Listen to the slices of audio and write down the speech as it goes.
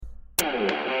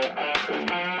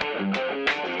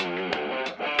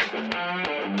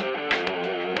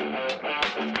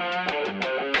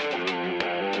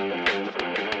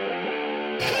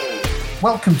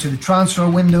Welcome to the Transfer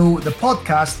Window, the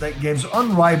podcast that gives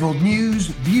unrivaled news,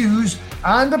 views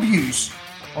and abuse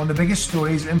on the biggest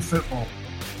stories in football.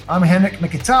 I'm Henrik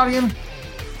Mkhitaryan.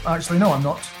 Actually, no, I'm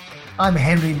not. I'm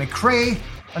Henry McRae.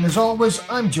 And as always,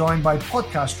 I'm joined by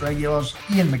podcast regulars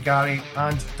Ian McGarry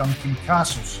and Duncan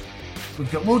Castles.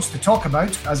 We've got loads to talk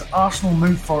about as Arsenal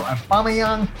move for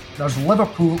Aubameyang, there's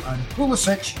Liverpool and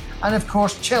Pulisic, and of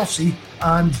course Chelsea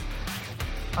and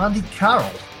Andy Carroll.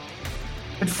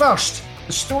 But first,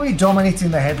 the story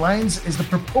dominating the headlines is the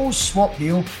proposed swap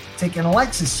deal taking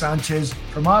Alexis Sanchez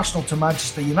from Arsenal to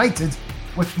Manchester United,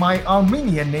 with my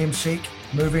Armenian namesake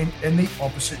moving in the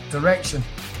opposite direction.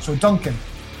 So Duncan,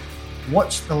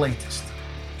 what's the latest?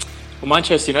 Well,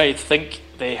 Manchester United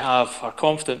are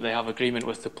confident they have agreement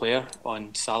with the player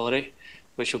on salary,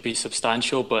 which will be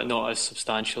substantial, but not as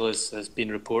substantial as has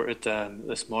been reported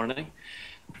this morning.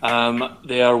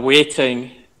 They are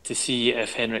waiting to see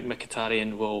if Henrik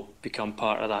Mkhitaryan will become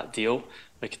part of that deal.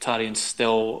 Mkhitaryan's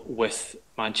still with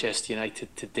Manchester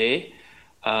United today.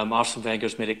 Arsene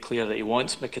Wenger's made it clear that he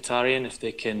wants Mkhitaryan if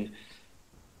they can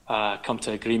come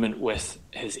to agreement with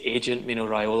his agent, Mino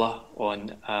Raiola,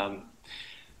 on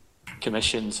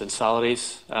commissions and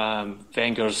salaries.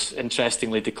 Wenger's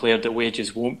interestingly declared that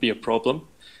wages won't be a problem,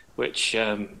 which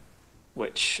I'd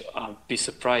be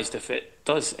surprised if it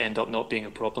does end up not being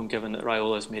a problem, given that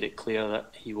Raiola has made it clear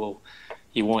that he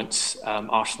wants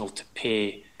Arsenal to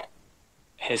pay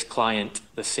his client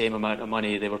the same amount of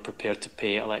money they were prepared to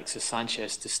pay Alexis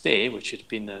Sanchez to stay, which had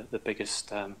been the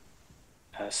biggest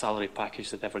salary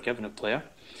package they'd ever given a player.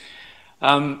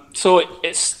 So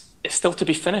it's still to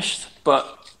be finished,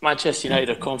 but Manchester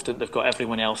United are confident they've got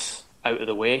everyone else out of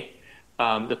the way.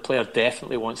 The player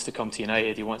definitely wants to come to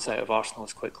United. He wants out of Arsenal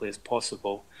as quickly as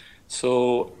possible.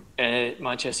 So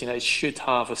Manchester United should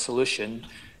have a solution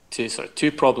to sort of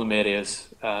two problem areas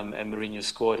in Mourinho's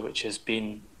squad, which has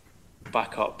been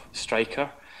backup striker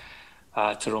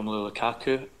to Romelu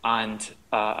Lukaku and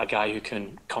a guy who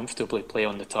can comfortably play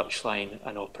on the touchline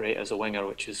and operate as a winger,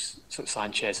 which is sort of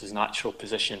Sanchez's natural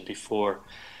position before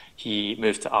he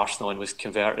moved to Arsenal and was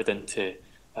converted into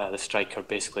the striker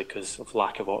basically because of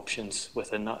lack of options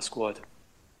within that squad.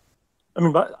 I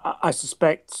mean, but I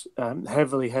suspect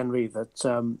heavily, Henry, that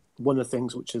one of the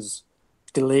things which is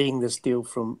delaying this deal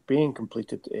from being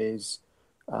completed is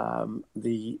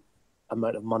the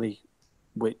amount of money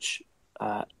which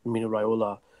Mino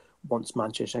Raiola wants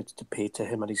Manchester United to pay to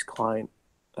him and his client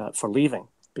for leaving,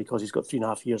 because he's got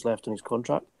 3.5 years left on his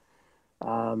contract.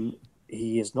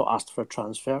 He has not asked for a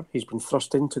transfer. He's been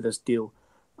thrust into this deal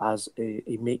as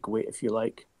a make-weight, if you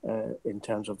like, in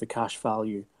terms of the cash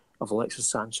value of Alexis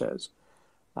Sanchez.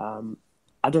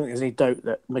 I don't think there's any doubt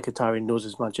that Mkhitaryan knows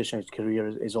his Manchester United career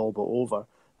is all but over,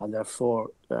 and therefore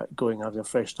going and having a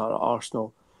fresh start at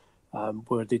Arsenal,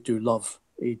 where they do love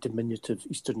a diminutive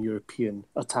Eastern European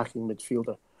attacking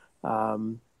midfielder,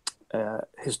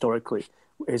 historically,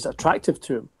 is attractive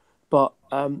to him. But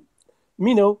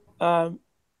Mino,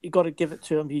 you got to give it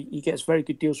to him. He gets very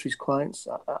good deals for his clients.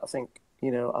 I think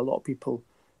a lot of people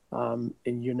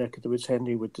in your neck of the woods,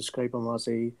 Henry, would describe him as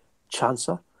a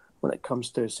chancer when it comes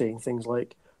to saying things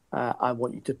like, I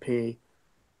want you to pay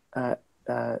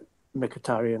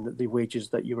Mkhitaryan the wages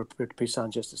that you were prepared to pay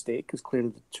Sanchez to stay, because clearly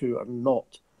the two are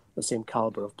not the same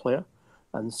calibre of player,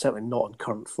 and certainly not in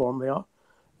current form they are.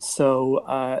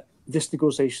 So this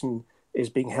negotiation is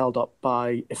being held up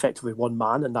by effectively one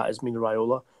man, and that is Mino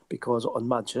Raiola, because on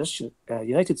Manchester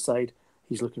United side,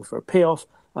 he's looking for a payoff,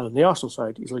 and on the Arsenal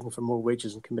side, he's looking for more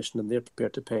wages and commission than they're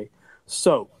prepared to pay.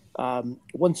 So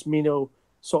once Mino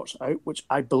sorts it out, which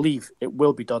I believe it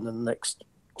will be done in the next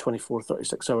 24,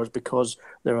 36 hours, because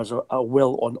there is a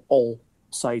will on all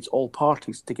sides, all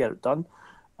parties to get it done.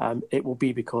 It will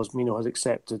be because Mino has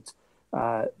accepted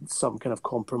some kind of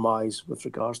compromise with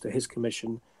regards to his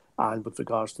commission and with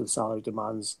regards to the salary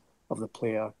demands of the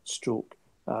player,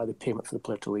 the payment for the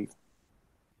player to leave.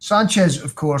 Sanchez,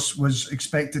 of course, was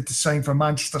expected to sign for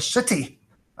Manchester City,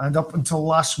 and up until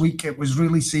last week it was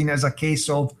really seen as a case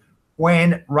of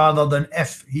when rather than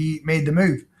if he made the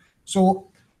move.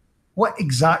 So what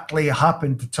exactly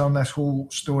happened to turn this whole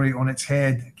story on its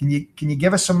head? Can you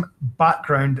give us some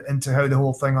background into how the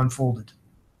whole thing unfolded?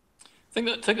 I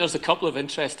think there's a couple of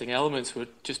interesting elements. We've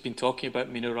just been talking about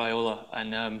Mino Raiola,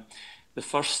 and the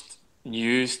first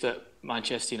news that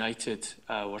Manchester United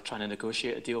were trying to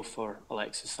negotiate a deal for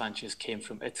Alexis Sanchez came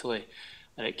from Italy,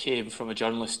 and it came from a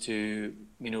journalist who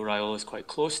Mino Raiola is quite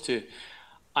close to.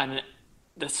 And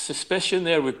the suspicion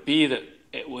there would be that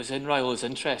it was in Raiola's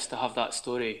interest to have that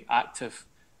story active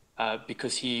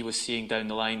because he was seeing down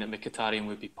the line that Mkhitaryan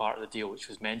would be part of the deal, which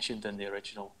was mentioned in the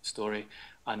original story.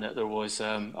 and that there was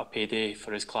a payday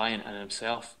for his client and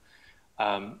himself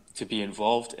to be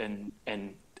involved in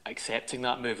accepting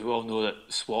that move. We all know that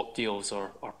swap deals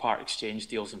or part exchange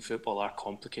deals in football are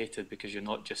complicated because you're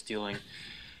not just dealing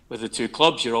with the two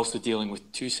clubs, you're also dealing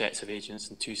with two sets of agents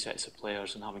and two sets of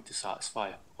players and having to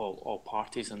satisfy all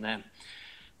parties in them.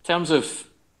 In terms of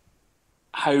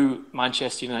how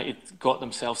Manchester United got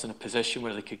themselves in a position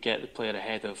where they could get the player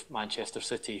ahead of Manchester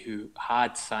City, who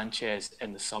had Sanchez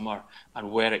in the summer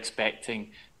and were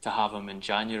expecting to have him in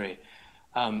January.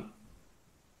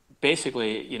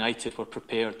 Basically, United were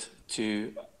prepared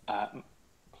to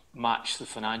match the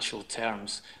financial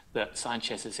terms that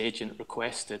Sanchez's agent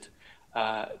requested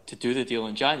to do the deal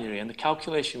in January. And the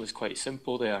calculation was quite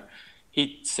simple there.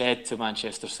 He said to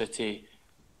Manchester City,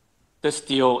 this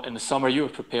deal in the summer, you were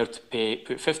prepared to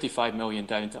put 55 million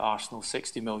down to Arsenal,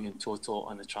 60 million total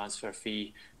on the transfer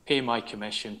fee, pay my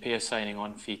commission, pay a signing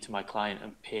on fee to my client,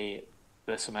 and pay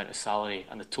this amount of salary.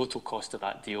 And the total cost of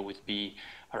that deal would be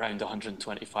around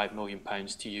 £125 million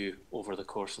to you over the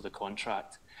course of the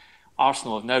contract.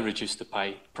 Arsenal have now reduced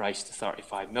the price to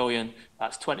 35 million.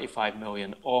 That's 25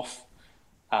 million off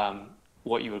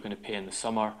what you were going to pay in the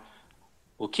summer.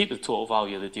 We'll keep the total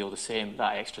value of the deal the same.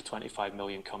 That extra 25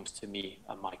 million comes to me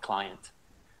and my client.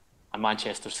 And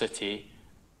Manchester City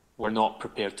were not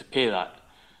prepared to pay that.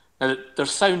 Now,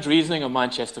 there's sound reasoning on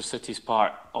Manchester City's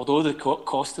part. Although the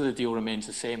cost of the deal remains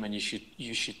the same, and you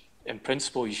should, in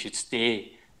principle, you should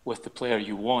stay with the player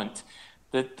you want.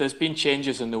 There's been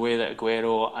changes in the way that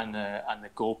Aguero and the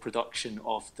goal production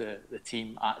of the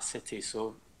team at City.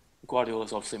 So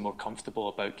Guardiola's obviously more comfortable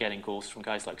about getting goals from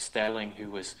guys like Sterling, who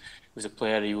was a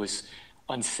player he was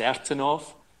uncertain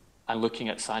of, and looking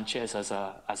at Sanchez as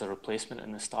a replacement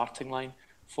in the starting line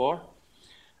for.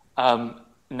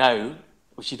 Now,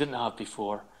 which he didn't have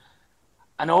before.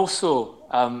 And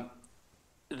also,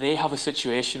 they have a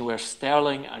situation where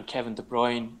Sterling and Kevin De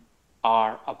Bruyne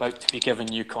are about to be given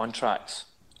new contracts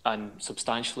and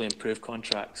substantially improved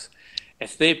contracts.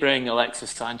 If they bring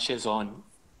Alexis Sanchez on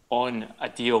a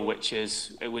deal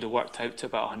it would have worked out to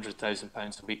about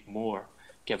 £100,000 a week more,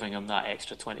 giving him that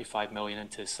extra 25 million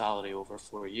into his salary over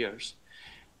 4 years,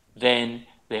 then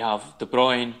they have De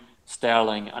Bruyne,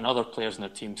 Sterling and other players in their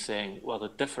team saying, well, the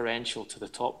differential to the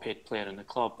top paid player in the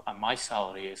club and my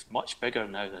salary is much bigger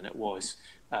now than it was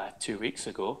 2 weeks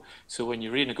ago. So when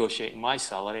you're renegotiating my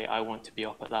salary, I want to be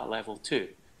up at that level too.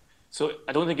 So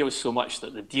I don't think it was so much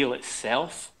that the deal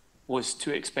itself was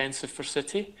too expensive for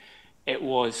City. It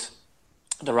was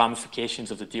the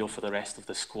ramifications of the deal for the rest of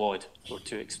the squad were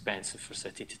too expensive for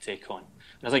City to take on.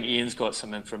 And I think Ian's got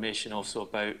some information also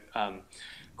about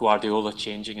Guardiola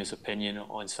changing his opinion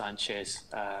on Sanchez,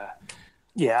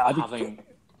 having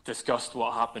discussed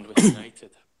what happened with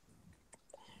United.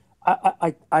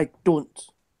 I don't,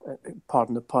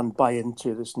 pardon the pun, buy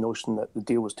into this notion that the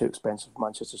deal was too expensive for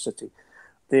Manchester City.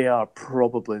 They are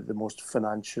probably the most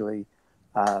financially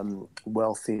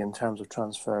wealthy in terms of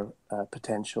transfer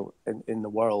potential in the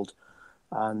world.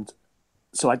 And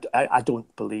so I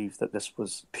don't believe that this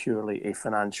was purely a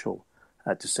financial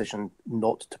decision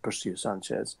not to pursue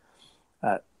Sanchez.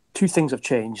 Two things have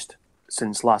changed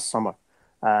since last summer,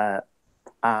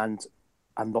 and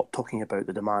I'm not talking about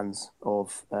the demands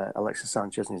of Alexis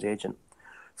Sanchez and his agent.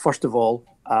 First of all,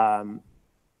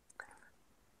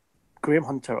 Graham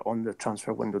Hunter on the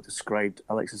transfer window described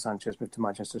Alexis Sanchez move to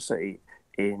Manchester City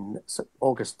in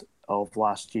August of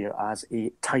last year as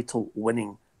a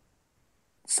title-winning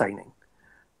signing.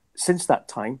 Since that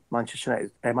time,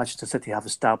 Manchester City have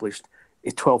established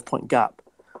a 12-point gap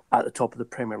at the top of the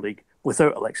Premier League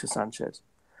without Alexis Sanchez.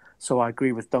 So I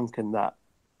agree with Duncan that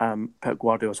Pep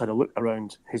Guardiola's had a look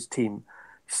around his team,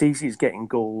 sees he's getting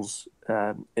goals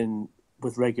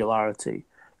with regularity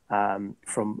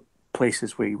from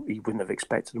places where he wouldn't have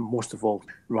expected him, most of all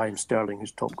Raheem Sterling,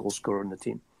 who's top goal scorer in the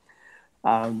team,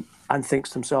 and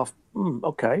thinks to himself,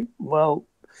 okay, well,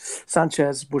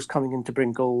 Sanchez was coming in to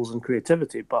bring goals and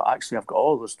creativity, but actually I've got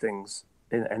all those things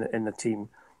in the team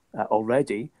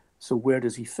already, so where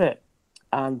does he fit?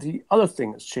 And the other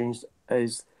thing that's changed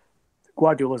is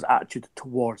Guardiola's attitude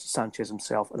towards Sanchez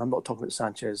himself, and I'm not talking about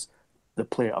Sanchez the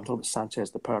player, I'm talking about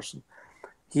Sanchez the person.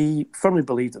 He firmly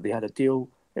believed that they had a deal,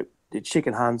 they'd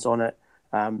shaken hands on it,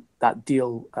 that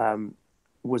deal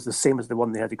was the same as the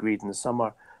one they had agreed in the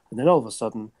summer, and then all of a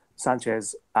sudden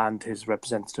Sanchez and his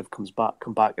representative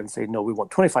come back and say, no, we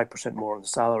want 25% more on the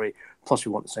salary, plus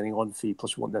we want the signing on fee,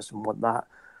 plus we want this and we want that.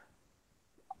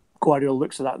 Guardiola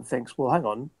looks at that and thinks, well, hang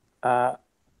on, I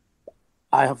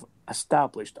have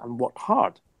established and worked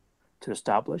hard to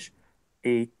establish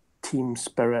a team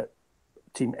spirit,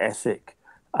 team ethic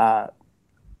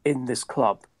in this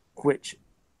club, which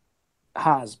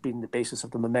has been the basis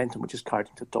of the momentum which is carried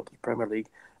into the top of the Premier League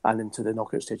and into the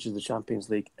knockout stages of the Champions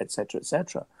League, etc.,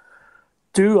 etc.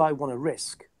 Do I want to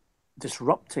risk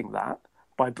disrupting that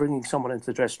by bringing someone into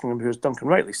the dressing room who, as Duncan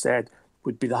rightly said,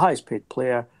 would be the highest paid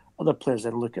player? Other players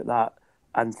then look at that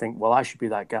and think, well, I should be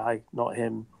that guy, not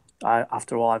him.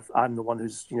 After all, I'm the one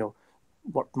who's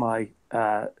worked my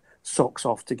socks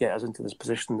off to get us into this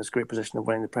position, this great position of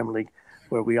winning the Premier League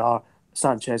where we are.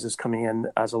 Sanchez is coming in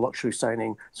as a luxury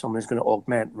signing, someone who's going to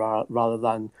augment rather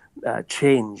than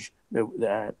change the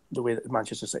way that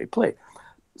Manchester City play.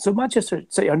 So Manchester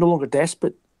City are no longer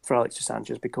desperate for Alexis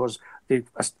Sanchez because they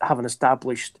have an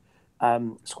established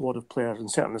squad of players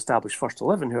and certainly established first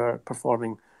 11 who are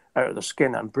performing out of their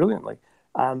skin and brilliantly.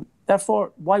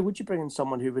 Therefore, why would you bring in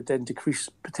someone who would then decrease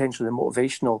potentially the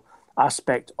motivational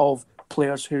aspect of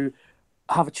players who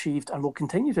have achieved and will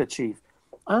continue to achieve?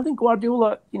 And I think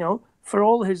Guardiola, for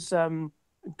all his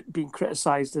being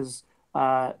criticised as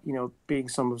being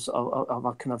some of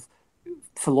a kind of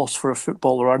philosopher of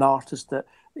football or an artist that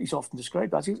he's often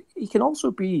described as, he can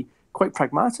also be quite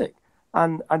pragmatic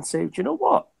and say, do you know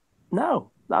what?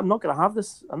 No, I'm not going to have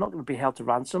this. I'm not going to be held to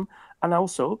ransom. And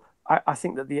also, I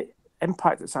think that the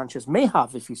impact that Sanchez may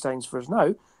have if he signs for us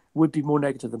now would be more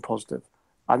negative than positive.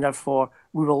 And therefore,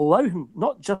 we will allow him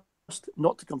not just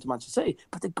not to come to Manchester City,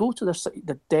 but to go to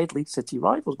the deadly City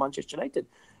rivals, Manchester United.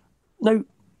 Now,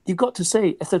 you've got to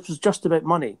say, if this was just about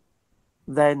money,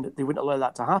 then they wouldn't allow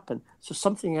that to happen. So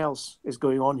something else is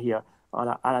going on here.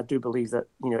 And I do believe that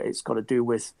it's got to do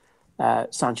with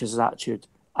Sanchez's attitude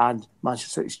and Manchester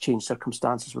City's changed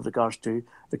circumstances with regards to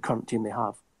the current team they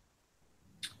have.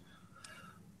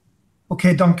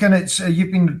 Okay, Duncan, it's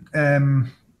you've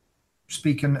been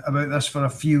speaking about this for a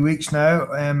few weeks now,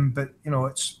 but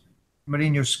it's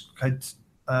Mourinho's had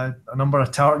a number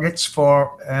of targets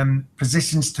for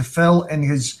positions to fill in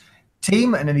his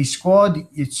team and in his squad.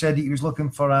 You said he was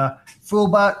looking for a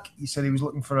fullback, you said he was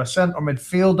looking for a centre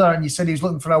midfielder, and you said he was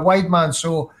looking for a wide man.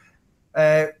 So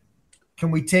can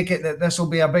we take it that this will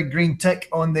be a big green tick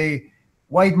on the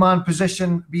wide man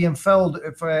position being filled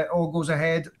if all goes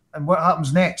ahead? And what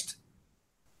happens next?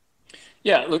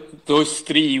 Yeah, look, those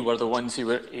three were the ones he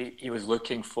was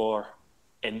looking for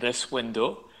in this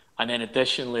window. And then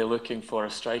additionally looking for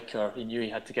a striker. He knew he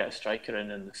had to get a striker in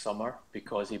the summer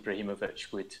because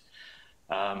Ibrahimovic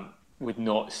would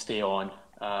not stay on.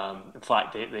 In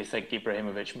fact, they think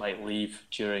Ibrahimovic might leave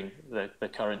during the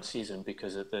current season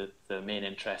because of the main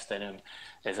interest in him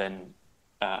is in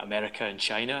America and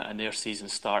China, and their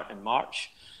seasons start in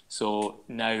March. So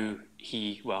now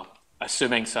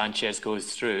assuming Sanchez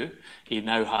goes through, he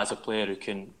now has a player who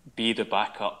can be the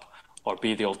backup or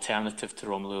be the alternative to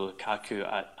Romelu Lukaku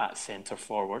at centre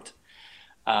forward.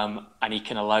 And he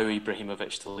can allow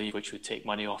Ibrahimovic to leave, which would take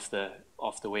money off the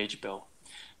wage bill.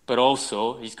 But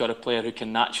also, he's got a player who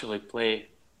can naturally play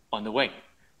on the wing.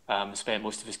 Spent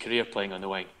most of his career playing on the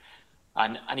wing.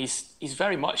 And he's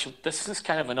very much, this is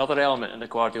kind of another element in the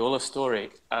Guardiola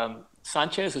story.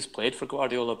 Sanchez has played for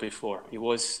Guardiola before.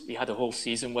 He had a whole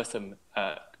season with him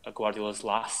at Guardiola's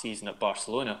last season at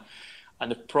Barcelona.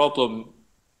 And the problem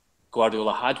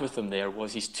Guardiola had with him there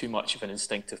was he's too much of an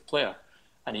instinctive player.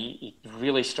 And he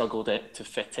really struggled to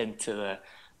fit into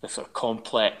the sort of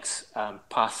complex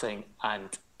passing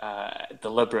and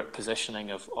deliberate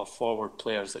positioning of forward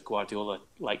players that Guardiola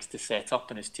likes to set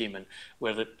up in his team, and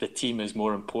where the team is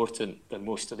more important than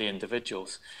most of the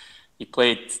individuals. He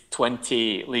played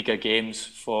 20 Liga games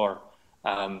for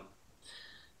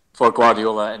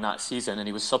Guardiola in that season, and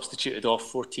he was substituted off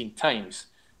 14 times.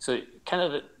 So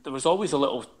there was always a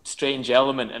little strange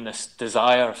element in this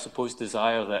supposed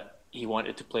desire that he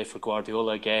wanted to play for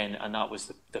Guardiola again, and that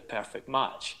was the perfect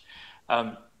match.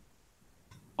 On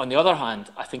the other hand,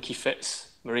 I think he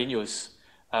fits Mourinho's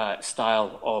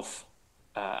style of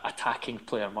attacking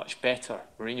player much better.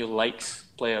 Mourinho likes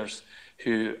players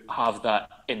who have that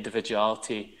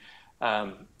individuality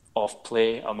of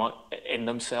play in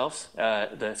themselves,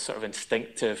 the sort of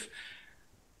instinctive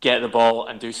get the ball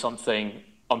and do something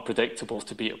unpredictable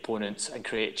to beat opponents and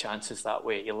create chances that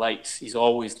way. He's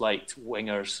always liked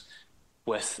wingers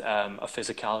with a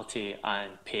physicality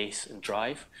and pace and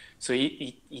drive. So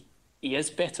he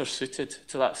is better suited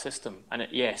to that system. And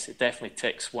it definitely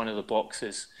ticks one of the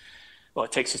boxes. Well,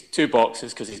 it ticks two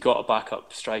boxes because he's got a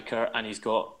backup striker and he's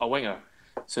got a winger.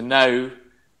 So now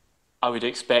I would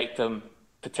expect them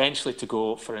potentially to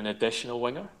go for an additional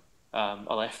winger,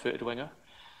 a left-footed winger.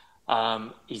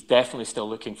 He's definitely still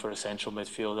looking for a central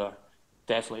midfielder,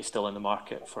 definitely still in the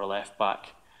market for a left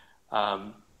back.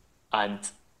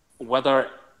 And whether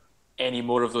any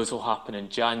more of those will happen in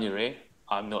January,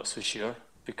 I'm not so sure.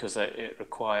 because it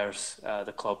requires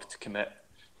the club to commit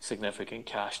significant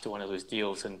cash to one of those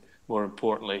deals, and more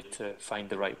importantly, to find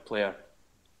the right player.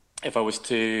 If I was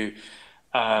to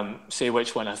say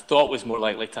which one I thought was more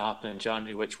likely to happen in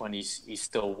January, which one he's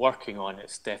still working on,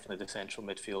 it's definitely the central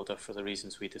midfielder for the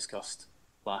reasons we discussed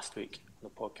last week on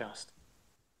the podcast.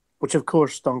 Which, of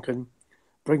course, Duncan,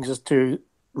 brings us to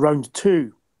round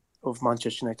 2 of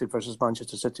Manchester United versus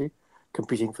Manchester City,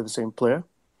 competing for the same player.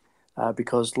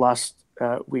 Because last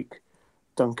week,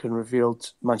 Duncan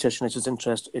revealed Manchester United's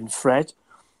interest in Fred,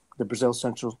 the Brazil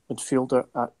central midfielder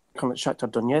at Shakhtar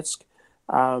Donetsk,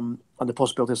 and the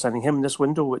possibility of signing him in this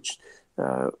window, which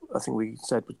I think we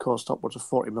said would cost upwards of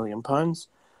 £40 million.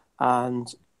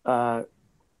 And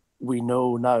we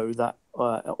know now that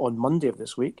on Monday of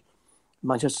this week,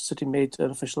 Manchester City made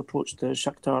an official approach to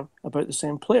Shakhtar about the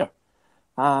same player.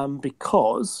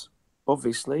 Because,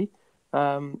 obviously,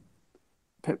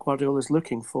 Pep Guardiola is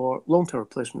looking for long-term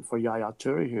replacement for Yaya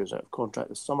Toure, who is out of contract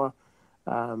this summer.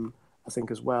 I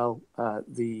think as well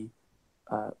the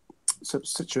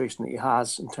situation that he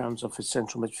has in terms of his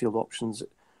central midfield options,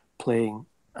 playing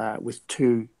with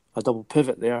a double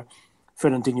pivot there.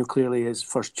 Fernandinho clearly is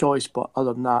first choice, but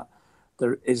other than that,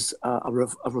 there is a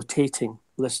rotating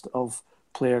list of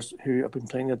players who have been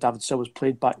playing there. David Silva's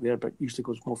played back there, but usually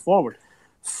goes more forward.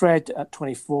 Fred at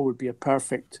 24 would be a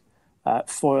perfect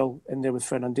foil in there with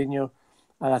Fernandinho.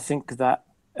 And I think that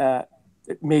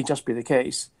it may just be the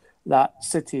case that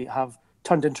City have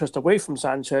turned interest away from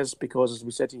Sanchez because, as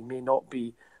we said, he may not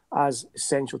be as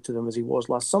essential to them as he was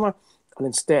last summer, and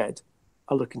instead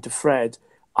are looking to Fred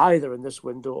either in this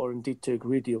window or indeed to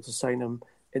agree a deal to sign him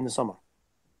in the summer.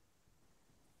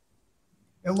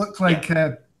 It looked like...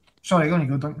 sorry, go on, you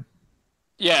go, Duncan.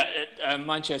 Yeah,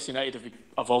 Manchester United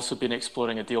have also been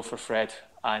exploring a deal for Fred,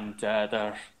 and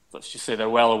let's just say they're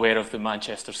well aware of the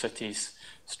Manchester City's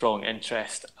strong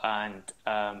interest, and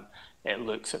it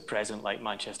looks at present like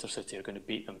Manchester City are going to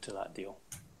beat them to that deal.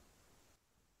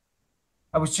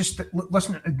 I was just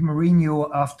listening to Mourinho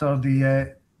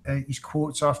after his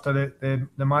quotes after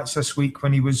the match this week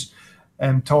when he was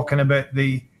talking about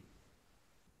the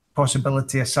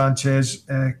possibility of Sanchez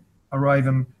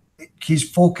arriving. His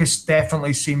focus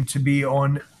definitely seemed to be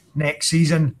on next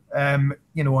season. And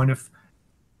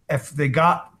if the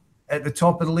gap at the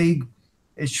top of the league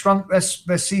is shrunk this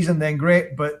season, then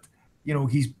great. But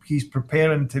he's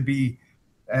preparing to be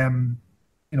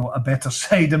a better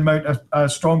side and mount a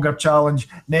stronger challenge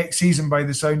next season by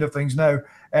the sound of things now.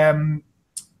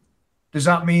 Does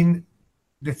that mean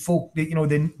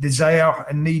the desire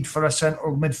and need for a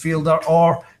central midfielder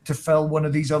or to fill one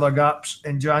of these other gaps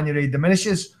in January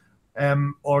diminishes?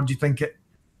 Or do you think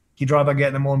he'd rather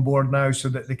get them on board now so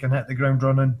that they can hit the ground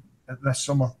running this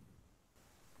summer?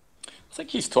 I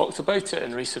think he's talked about it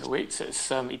in recent weeks.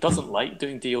 He doesn't like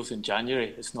doing deals in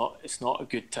January. It's not a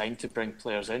good time to bring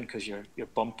players in because you're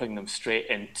bumping them straight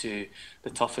into the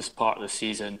toughest part of the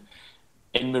season.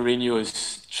 In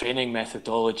Mourinho's training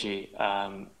methodology,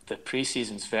 the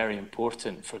pre-season's very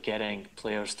important for getting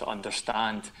players to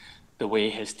understand the way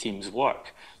his teams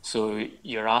work. So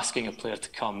you're asking a player to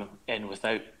come in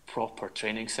without proper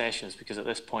training sessions, because at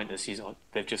this point in the season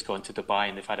they've just gone to Dubai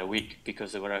and they've had a week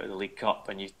because they were out of the League Cup,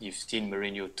 and you've seen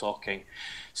Mourinho talking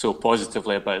so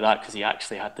positively about that because he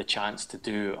actually had the chance to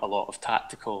do a lot of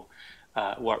tactical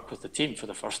work with the team for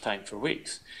the first time for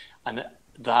weeks. And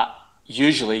that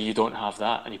usually you don't have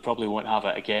that, and you probably won't have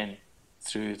it again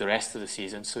through the rest of the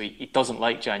season. So he doesn't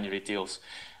like January deals.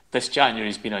 This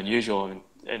January's been unusual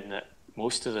in that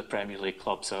most of the Premier League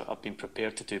clubs have been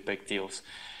prepared to do big deals.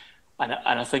 And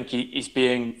I think he's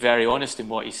being very honest in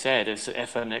what he said, is that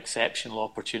if an exceptional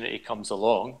opportunity comes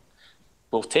along,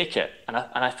 we'll take it. And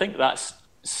I think that's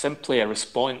simply a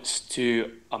response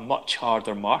to a much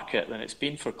harder market than it's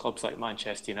been for clubs like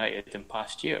Manchester United in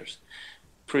past years.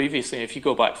 Previously, if you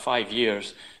go back 5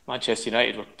 years, Manchester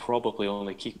United were probably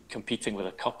only competing with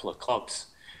a couple of clubs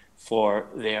for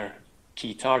their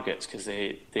key targets because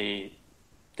they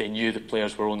knew the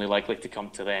players were only likely to come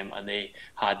to them, and they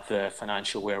had the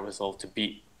financial wherewithal to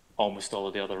beat almost all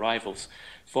of the other rivals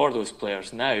for those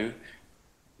players. Now,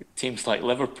 teams like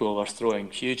Liverpool are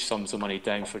throwing huge sums of money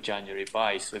down for January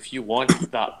buys. So if you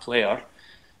want that player,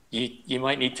 you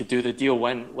might need to do the deal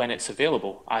when it's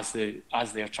available, as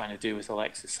they're trying to do with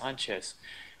Alexis Sanchez.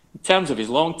 In terms of his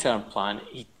long-term plan,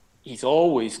 he's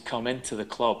always come into the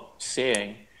club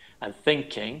saying and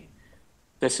thinking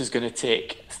this is going to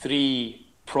take 3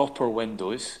 proper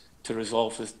windows to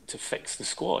fix the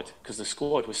squad, because the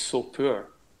squad was so poor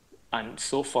and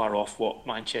so far off what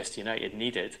Manchester United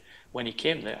needed when he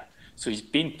came there. So he's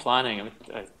been planning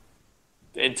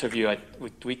the interview,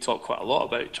 we talked quite a lot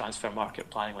about transfer market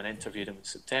planning when I interviewed him in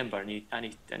September, and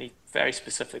he very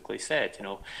specifically said,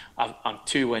 I'm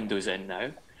 2 windows in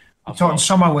now. You're talking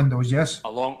summer windows, yes?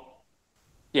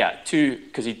 Two,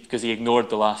 because he ignored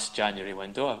the last January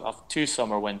window. I've 2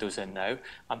 summer windows in now.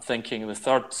 I'm thinking the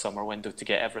 3rd summer window to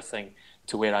get everything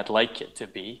to where I'd like it to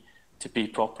be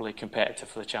properly competitive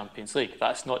for the Champions League.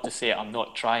 That's not to say I'm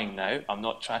not trying now. I'm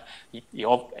not trying.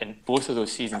 In both of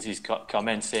those seasons, he's come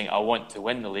in saying, I want to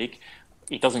win the league.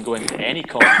 He doesn't go into any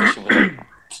competition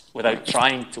without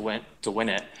trying to win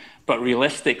it. But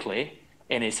realistically,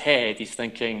 in his head, he's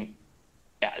thinking,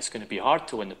 it's going to be hard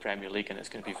to win the Premier League, and it's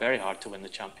going to be very hard to win the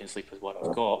Champions League with what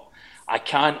I've got.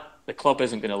 The club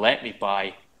isn't going to let me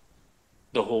buy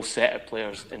the whole set of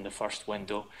players in the first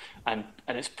window, and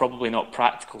it's probably not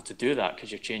practical to do that because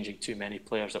you're changing too many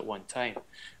players at one time.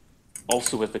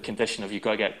 Also with the condition of you've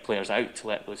got to get players out to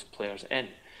let those players in.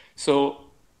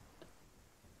 So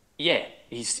yeah,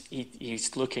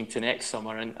 he's looking to next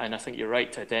summer, and I think you're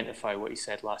right to identify what he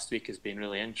said last week as being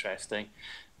really interesting.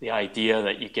 The idea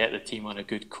that you get the team on a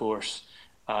good course,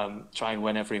 try and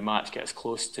win every match, get as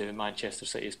close to Manchester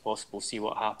City as possible, see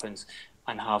what happens,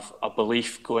 and have a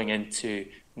belief going into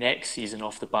next season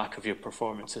off the back of your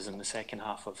performances in the second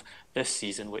half of this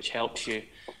season, which helps you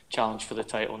challenge for the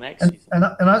title next season. And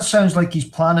that sounds like he's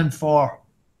planning for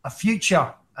a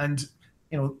future, and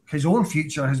his own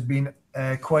future has been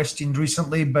questioned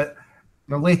recently, but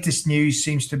the latest news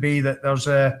seems to be that there's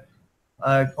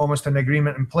almost an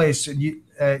agreement in place. And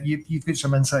you've got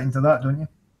some insight into that, don't you?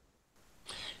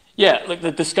 Yeah,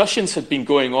 the discussions had been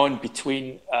going on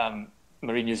between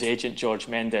Mourinho's agent, George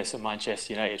Mendes, at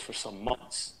Manchester United for some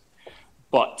months.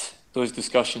 But those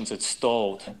discussions had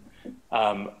stalled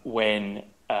when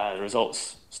the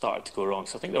results started to go wrong.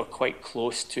 So I think they were quite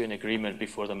close to an agreement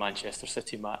before the Manchester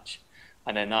City match.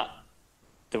 And then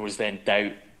there was then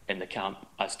doubt in the camp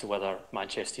as to whether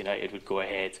Manchester United would go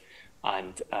ahead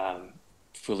and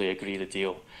fully agree the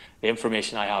deal. The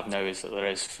information I have now is that there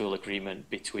is full agreement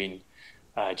between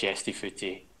Jesty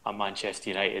Footy and Manchester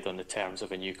United on the terms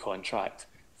of a new contract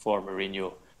for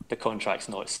Mourinho. The contract's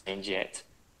not signed yet,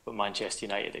 but Manchester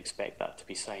United expect that to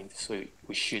be signed. So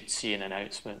we should see an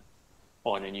announcement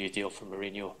on a new deal for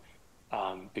Mourinho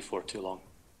before too long.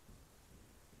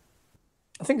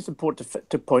 I think it's important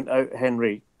to point out,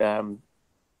 Henry,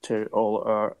 to all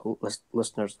our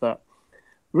listeners, that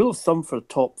rule of thumb for the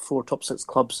top 4, top 6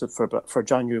 clubs for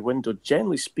January window,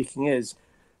 generally speaking, is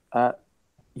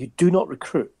you do not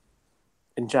recruit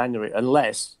in January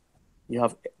unless you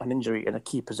have an injury in a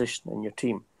key position in your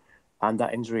team, and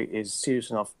that injury is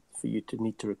serious enough for you to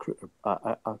need to recruit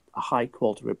a high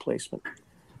quality replacement,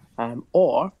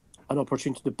 or an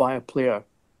opportunity to buy a player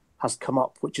has come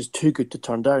up which is too good to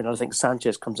turn down. And I think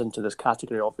Sanchez comes into this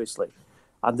category, obviously,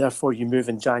 and therefore you move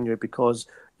in January because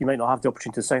you might not have the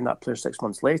opportunity to sign that player 6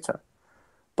 months later.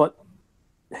 But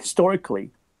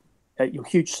historically,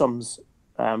 huge sums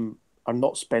are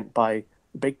not spent by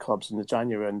big clubs in the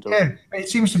January window. Yeah, it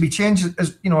seems to be changed.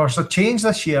 There's a change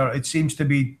this year. It seems to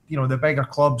be, the bigger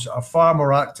clubs are far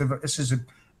more active. This is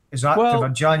as active a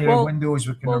January window as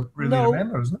we can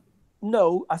remember, isn't it?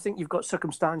 No, I think you've got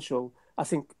circumstantial. I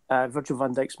think Virgil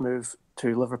van Dijk's move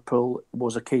to Liverpool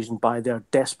was occasioned by their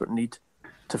desperate need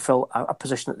to fill a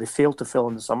position that they failed to fill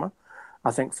in the summer.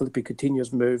 I think Felipe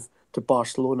Coutinho's move to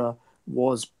Barcelona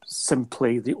was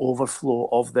simply the overflow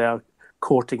of their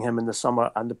courting him in the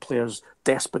summer and the player's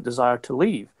desperate desire to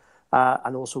leave.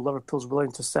 And also Liverpool's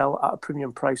willing to sell at a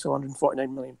premium price of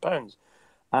 £149 million.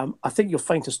 I think you'll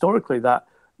find historically that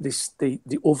the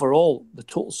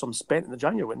total sum spent in the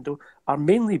January window are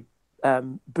mainly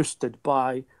boosted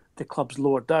by the clubs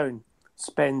lower down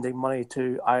spending money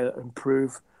to either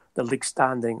improve the league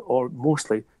standing or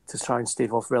mostly to try and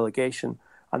stave off relegation.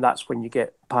 And that's when you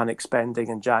get panic spending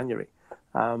in January.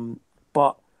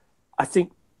 But I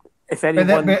think if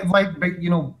anyone...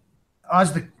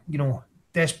 as the,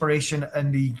 desperation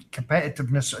and the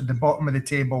competitiveness at the bottom of the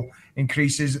table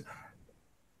increases,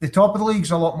 the top of the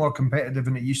league's a lot more competitive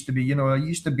than it used to be. It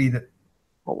used to be that...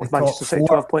 What, with Manchester City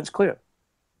 12 points clear?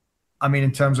 I mean,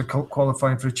 in terms of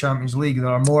qualifying for the Champions League, there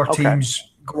are more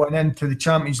teams going into the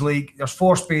Champions League. There's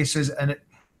 4 spaces, and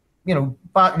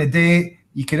back in the day,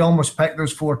 you could almost pick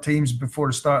those 4 teams before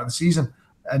the start of the season,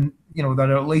 and there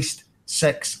are at least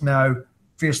 6 now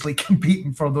fiercely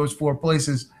competing for those 4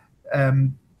 places.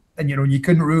 And you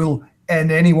couldn't rule in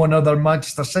anyone other than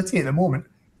Manchester City at the moment.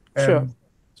 Sure.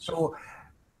 So,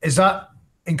 is that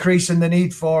increasing the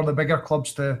need for the bigger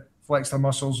clubs to flex their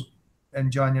muscles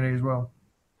in January as well?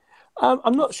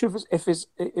 I'm not sure if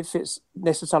it's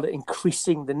necessarily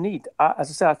increasing the need.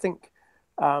 As I say, I think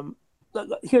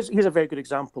here's a very good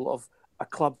example of a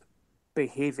club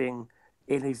behaving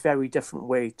in a very different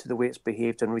way to the way it's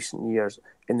behaved in recent years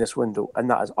in this window, and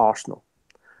that is Arsenal.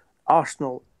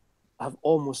 Arsenal have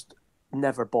almost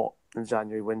never bought in the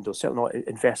January window, certainly not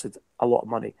invested a lot of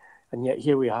money, and yet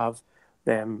here we have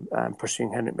them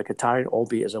pursuing Henrik Mkhitaryan,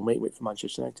 albeit as a lightweight for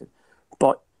Manchester United.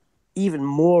 But even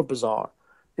more bizarre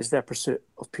is their pursuit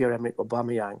of Pierre-Emerick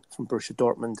Aubameyang from Borussia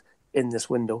Dortmund in this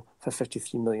window for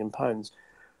 £53 million.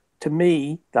 To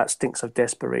me, that stinks of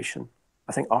desperation.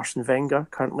 I think Arsene Wenger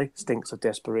currently stinks of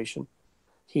desperation.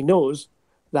 He knows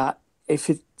that if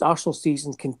the Arsenal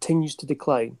season continues to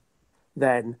decline,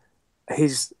 then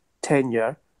his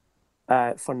tenure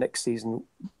for next season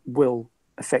will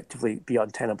effectively be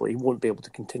untenable. He won't be able to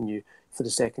continue for the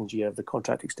second year of the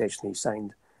contract extension he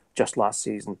signed just last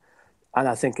season. And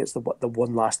I think it's the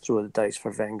one last throw of the dice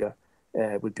for Wenger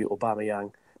would be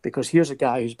Aubameyang, because here's a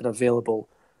guy who's been available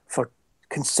for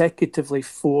consecutively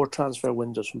 4 transfer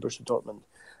windows from Borussia Dortmund,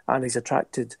 and he's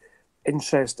attracted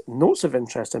notes of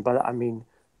interest, and by that I mean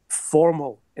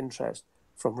formal interest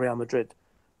from Real Madrid,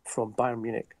 from Bayern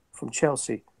Munich, from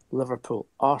Chelsea, Liverpool,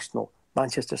 Arsenal,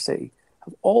 Manchester City,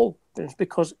 have all been,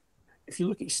 because if you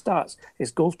look at his stats,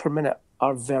 his goals per minute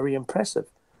are very impressive.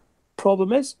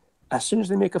 Problem is, as soon as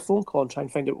they make a phone call and try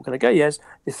and find out what kind of guy he is,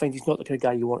 they find he's not the kind of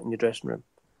guy you want in your dressing room.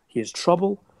 He is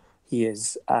trouble. He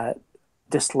is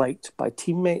disliked by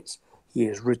teammates. He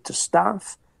is rude to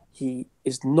staff. He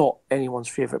is not anyone's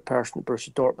favourite person at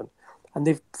Borussia Dortmund. And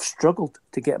they've struggled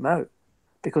to get him out,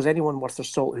 because anyone worth their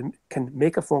salt who can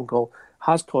make a phone call,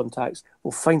 has contacts,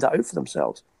 will find that out for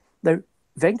themselves. Now,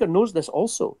 Wenger knows this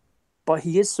also, but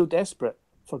he is so desperate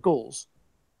for goals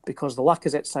because the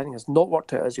Lacazette signing has not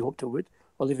worked out as he hoped it would.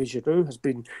 Olivier Giroud has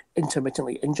been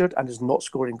intermittently injured and is not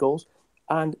scoring goals.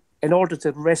 And in order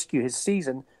to rescue his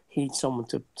season, he needs someone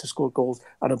to score goals.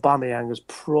 And Aubameyang is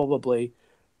probably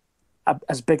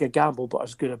as big a gamble, but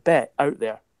as good a bet out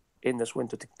there in this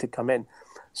window to come in.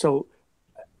 So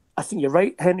I think you're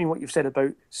right, Henry, what you've said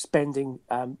about spending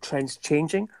trends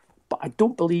changing. But I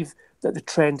don't believe that the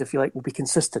trend, if you like, will be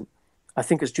consistent. I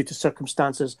think it's due to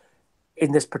circumstances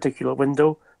in this particular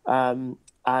window. And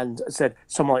as I said,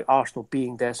 someone like Arsenal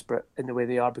being desperate in the way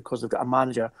they are because they've got a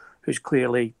manager who's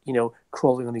clearly,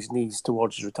 crawling on his knees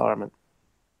towards his retirement.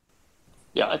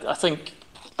 Yeah, I think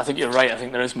you're right. I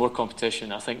think there is more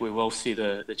competition. I think we will see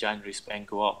the January spend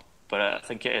go up. But I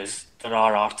think there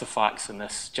are artefacts in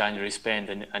this January spend,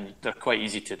 and they're quite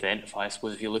easy to identify. I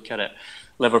suppose if you look at it,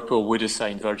 Liverpool would have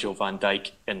signed Virgil van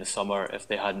Dijk in the summer if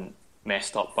they hadn't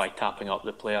messed up by tapping up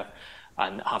the player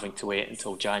and having to wait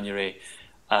until January.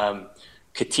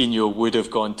 Coutinho would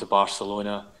have gone to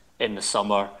Barcelona in the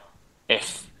summer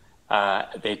if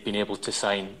they'd been able to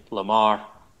sign Lamar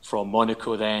from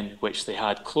Monaco then, which they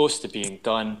had close to being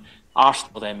done.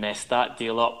 Arsenal then messed that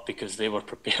deal up because they were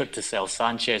prepared to sell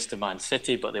Sanchez to Man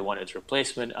City, but they wanted a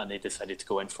replacement and they decided to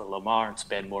go in for Lamar and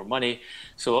spend more money.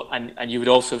 So, and you would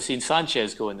also have seen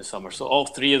Sanchez go in the summer. So all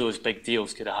 3 of those big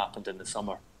deals could have happened in the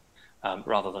summer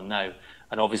rather than now.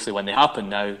 And obviously when they happen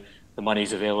now, the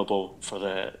money's available for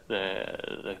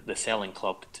the selling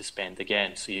club to spend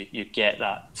again. So you get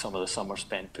that some of the summer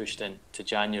spend pushed into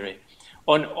January.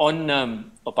 On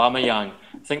Aubameyang,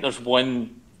 I think there's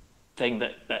one thing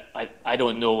that I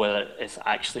don't know whether it's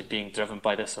actually being driven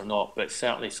by this or not, but it's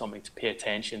certainly something to pay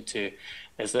attention to,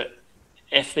 is that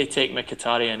if they take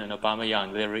Mkhitaryan and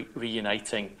Aubameyang, they're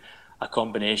reuniting a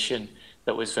combination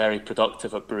that was very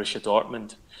productive at Borussia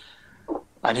Dortmund.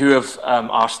 And who have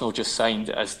Arsenal just signed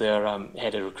as their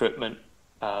head of recruitment?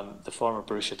 The former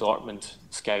Borussia Dortmund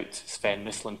scout, Sven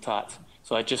Mislintat.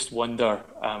 So I just wonder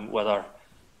whether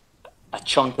a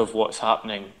chunk of what's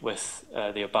happening with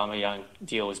the Aubameyang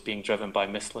deal is being driven by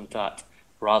Mislintat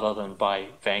rather than by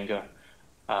Wenger.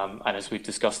 And as we've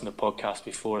discussed in the podcast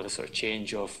before, the sort of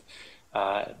change of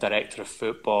director of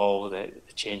football, the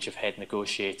change of head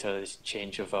negotiator, the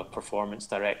change of a performance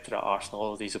director at Arsenal,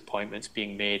 all of these appointments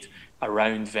being made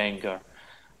around Wenger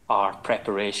are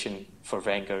preparation for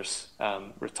Wenger's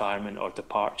retirement or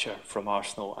departure from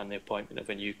Arsenal and the appointment of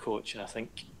a new coach. And I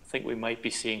think we might be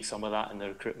seeing some of that in the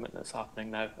recruitment that's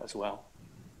happening now as well.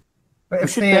 But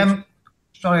if they,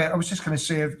 sorry, I was just going to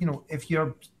say, if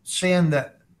you're saying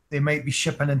that they might be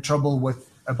shipping in trouble with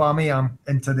Aubameyang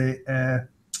into the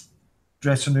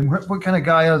dressing room, what kind of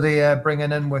guy are they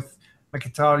bringing in with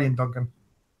Mkhitaryan, Duncan?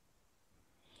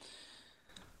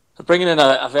 They're bringing in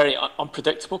a very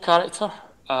unpredictable character.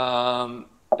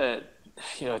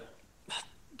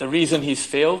 The reason he's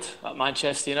failed at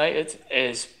Manchester United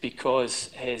is because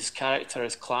his character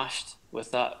has clashed with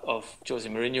that of Jose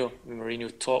Mourinho. Mourinho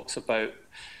talks about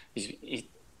he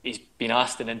he's been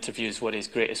asked in interviews what his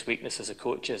greatest weakness as a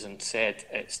coach is, and said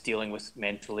it's dealing with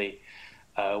mentally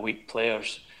weak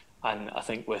players. And I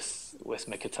think with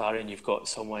Mkhitaryan, you've got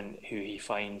someone who he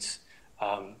finds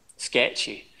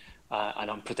sketchy and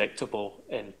unpredictable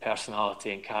in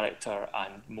personality and character,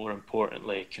 and more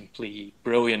importantly, completely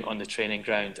brilliant on the training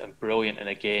ground and brilliant in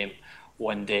a game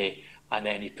one day, and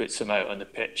then he puts him out on the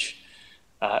pitch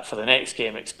for the next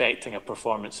game expecting a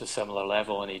performance of similar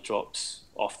level, and he drops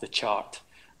off the chart.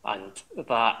 And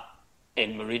that,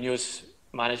 in Mourinho's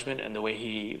management and the way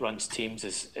he runs teams,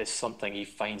 is something he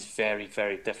finds very,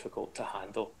 very difficult to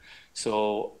handle.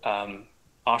 So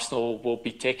Arsenal will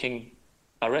be taking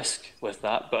a risk with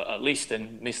that, but at least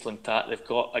in Mislintat they've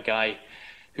got a guy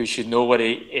who should know what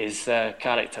his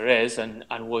character is, and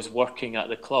was working at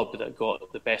the club that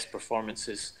got the best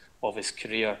performances of his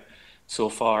career so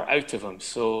far out of him.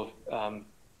 So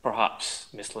perhaps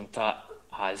Mislintat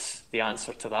has the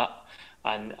answer to that,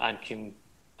 and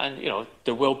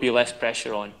there will be less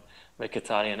pressure on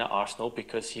Mkhitaryan at Arsenal,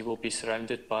 because he will be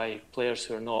surrounded by players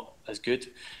who are not as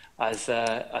good as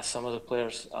some of the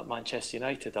players at Manchester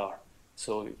United are.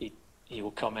 So he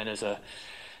will come in as a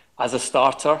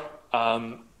starter,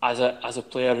 as a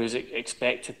player who's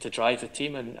expected to drive the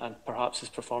team, and perhaps his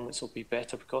performance will be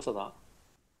better because of that.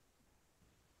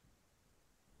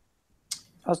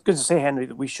 I was going to say, Henry,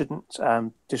 that we shouldn't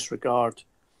disregard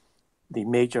the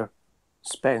major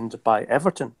spend by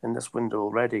Everton in this window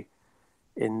already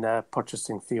in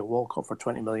purchasing Theo Walcott for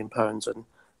 £20 million and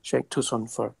Cenk Tosun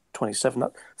for 27.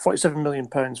 £47 million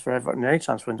for Everton in any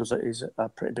transfer windows is a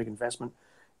pretty big investment.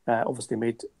 Obviously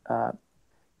made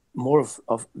more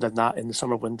of than that in the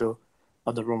summer window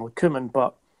under Ronald Koeman,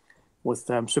 but with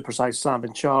supersized Sam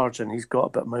in charge, and he's got a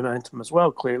bit of momentum as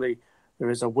well. Clearly,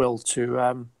 there is a will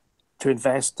to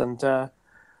invest and to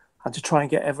try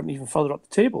and get Everton even further up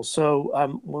the table.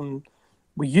 So when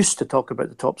we used to talk about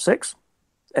the top six,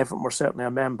 Everton were certainly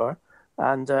a member,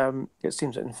 and it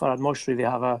seems that in Farhad Moshri they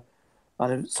have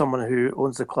someone who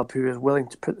owns the club who is willing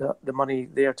to put the money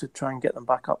there to try and get them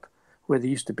back up where they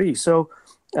used to be. So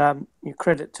you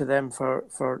credit to them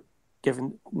for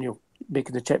giving,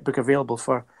 making the checkbook available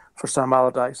for Sam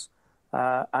Allardyce,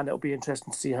 and it'll be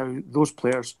interesting to see how those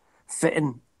players fit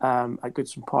in at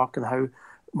Goodson Park and how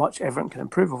much Everton can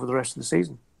improve over the rest of the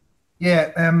season.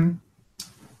 Yeah,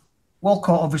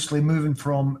 Walcott obviously moving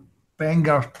from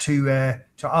Wenger to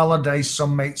Allardyce.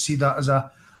 Some might see that as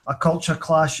a culture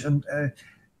clash, and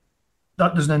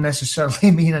that doesn't necessarily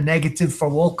mean a negative for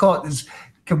Walcott.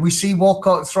 Can we see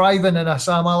Walcott thriving in a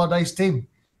Sam Allardyce team?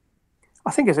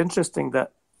 I think it's interesting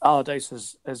that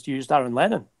Allardyce has used Aaron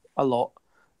Lennon a lot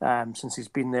since he's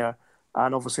been there.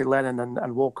 And obviously Lennon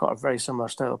and Walcott are very similar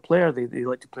style of player. They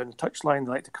like to play on the touchline.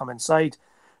 They like to come inside.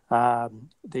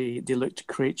 They look to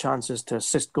create chances, to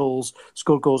assist goals,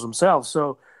 score goals themselves.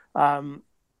 So in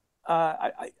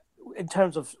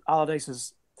terms of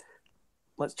Allardyce's,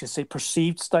 let's just say,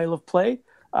 perceived style of play,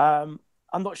 I'm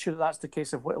not sure that's the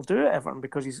case of what he'll do at Everton,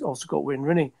 because he's also got Wayne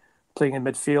Rooney playing in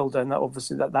midfield, and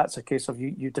obviously that's a case of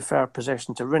you defer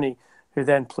possession to Rooney, who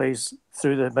then plays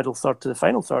through the middle third to the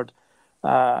final third.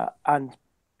 And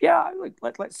yeah,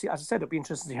 let's see. As I said, it'll be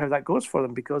interesting to see how that goes for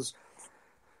them, because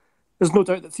there's no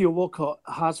doubt that Theo Walcott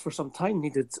has for some time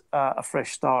needed a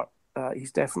fresh start.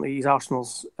 He's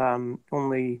Arsenal's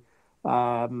only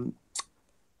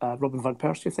Robin van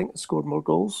Persie, I think, scored more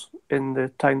goals in the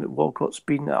time that Walcott's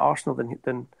been at Arsenal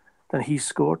than he's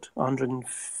scored,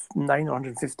 109 or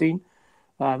 115.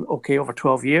 Okay, over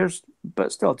 12 years,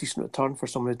 but still a decent return for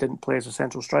someone who didn't play as a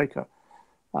central striker.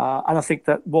 And I think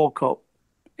that Walcott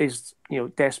is,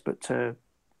 desperate to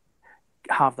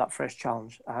have that fresh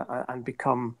challenge and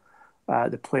become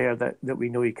the player that we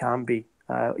know he can be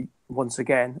once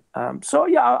again.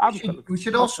 We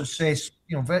should also say,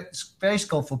 very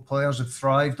skillful players have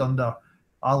thrived under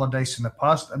Allardyce in the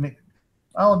past. I mean,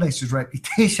 Allardyce's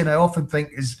reputation, I often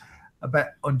think, is a bit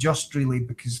unjust, really,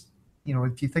 because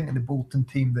if you think of the Bolton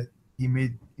team that he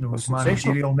made, his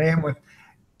managerial name with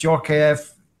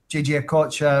Djorkaeff, JJ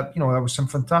Okocha, there was some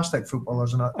fantastic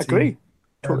footballers in that team. Agree.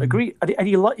 Totally agree. And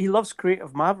he loves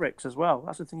creative mavericks as well.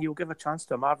 That's the thing. You'll give a chance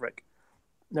to a maverick.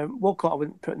 Now, Walcott I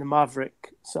wouldn't put in the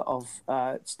maverick sort of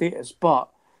status, but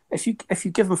if you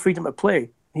give him freedom to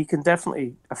play, he can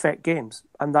definitely affect games,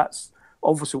 and that's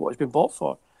obviously what he's been bought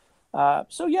for. I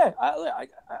said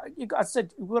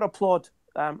we've got to applaud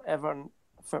Everton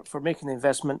for making the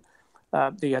investment.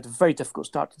 They had a very difficult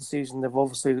start to the season. They've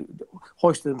obviously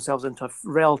hoisted themselves into a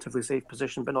relatively safe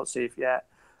position, but not safe yet.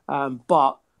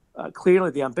 But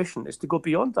clearly the ambition is to go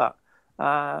beyond that.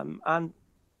 And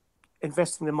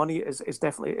investing the money is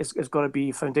definitely got to be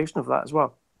a foundation of that as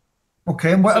well.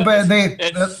 Okay, and what So about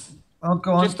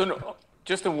go on.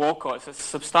 just on Walcott, it's a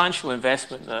substantial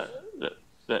investment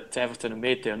that Everton have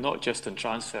made there, not just in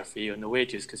transfer fee and the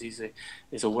wages, because he's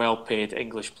a well-paid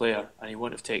English player and he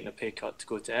wouldn't have taken a pay cut to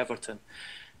go to Everton.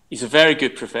 He's a very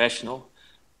good professional.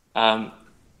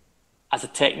 As a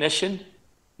technician,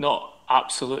 not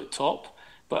absolute top,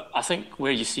 but I think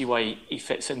where you see why he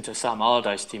fits into Sam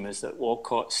Allardyce's team is that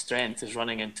Walcott's strength is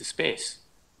running into space.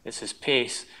 It's his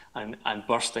pace and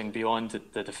bursting beyond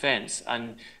the defence.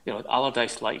 And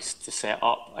Allardyce likes to set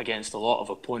up against a lot of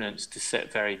opponents to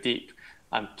sit very deep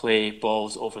and play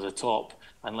balls over the top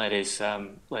and let his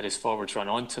forwards run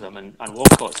onto them. And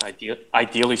Walcott's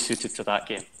ideally suited to that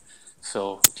game.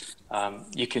 So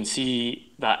you can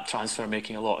see that transfer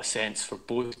making a lot of sense for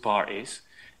both parties,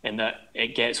 in that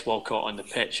it gets Walcott on the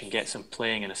pitch and gets him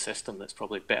playing in a system that's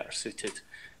probably better suited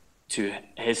to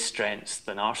his strengths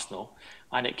than Arsenal,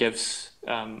 and it gives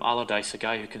Allardyce a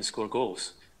guy who can score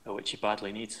goals, which he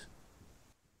badly needs.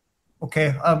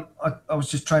 Okay, I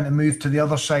was just trying to move to the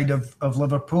other side of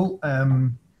Liverpool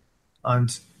and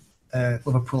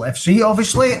Liverpool FC,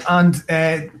 obviously, and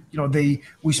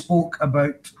we spoke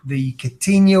about the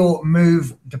Coutinho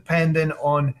move depending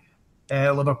on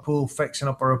Liverpool fixing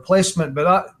up a replacement,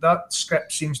 but that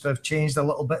script seems to have changed a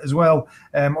little bit as well.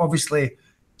 Obviously,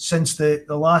 since the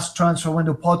last transfer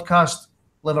window podcast,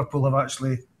 Liverpool have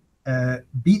actually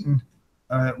beaten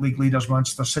league leaders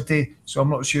Manchester City, so I'm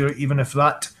not sure even if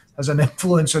that has an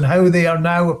influence on how they are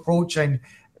now approaching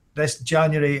this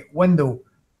January window.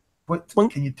 What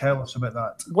can you tell us about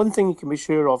that? One thing you can be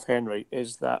sure of, Henry,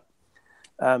 is that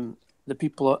the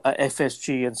people at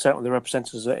FSG and certainly the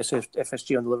representatives at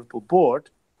FSG on the Liverpool board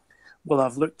will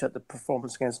have looked at the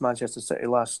performance against Manchester City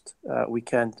last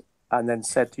weekend and then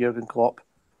said to Jurgen Klopp,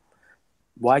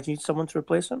 why do you need someone to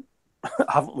replace him?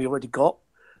 Haven't we already got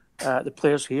the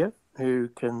players here who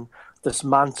can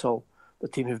dismantle the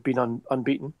team who've been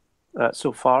unbeaten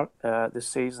so far this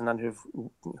season and who've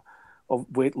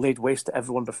laid waste to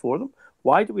everyone before them?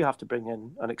 Why do we have to bring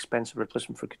in an expensive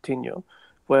replacement for Coutinho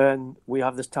when we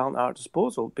have this talent at our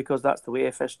disposal? Because that's the way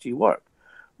FSG work.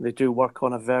 They do work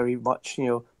on a very much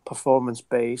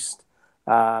performance-based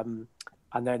and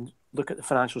then look at the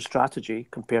financial strategy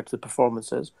compared to the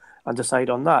performances and decide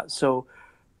on that. So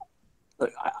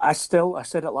I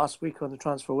said it last week on the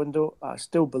transfer window, I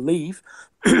still believe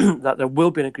that there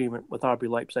will be an agreement with RB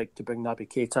Leipzig to bring Naby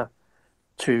Keita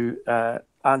to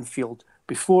Anfield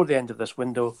before the end of this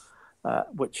window,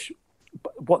 which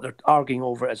what they're arguing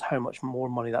over is how much more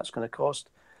money that's going to cost.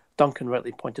 Duncan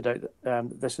rightly pointed out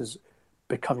that this is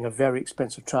becoming a very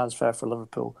expensive transfer for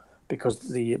Liverpool because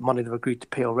the money they've agreed to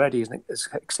pay already is in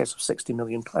excess of £60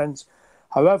 million.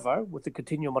 However, with the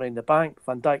Coutinho money in the bank,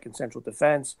 Van Dijk in central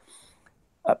defence,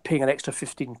 paying an extra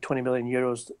 15-20 million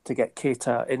euros to get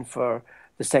Keita in for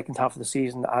the second half of the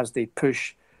season as they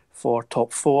push for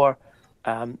top four,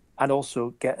 and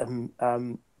also get him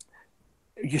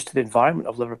used to the environment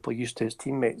of Liverpool, used to his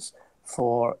teammates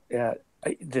for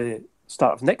the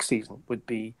start of next season would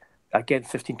be, again,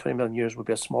 15-20 million euros would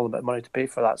be a small amount of money to pay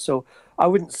for that. So I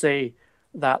wouldn't say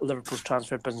that Liverpool's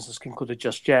transfer business is concluded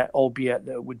just yet, albeit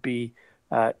that it would be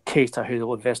Keita who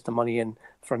they'll invest the money in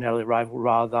for an early arrival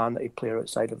rather than a player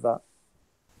outside of that.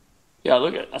 Yeah,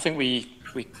 look, I think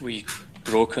we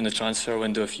broke on the transfer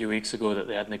window a few weeks ago that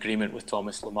they had an agreement with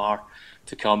Thomas Lemar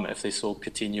to come if they sold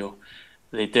Coutinho.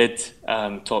 They did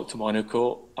talk to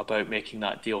Monaco about making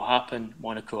that deal happen.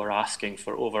 Monaco are asking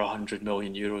for over 100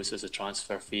 million euros as a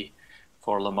transfer fee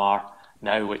for Lemar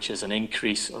now, which is an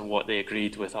increase on what they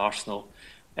agreed with Arsenal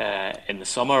in the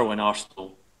summer when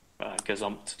Arsenal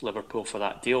gazumped Liverpool for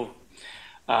that deal.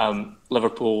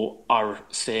 Liverpool are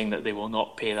saying that they will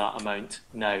not pay that amount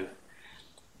now.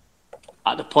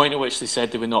 At the point at which they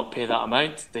said they would not pay that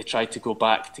amount, they tried to go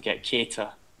back to get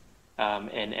Keita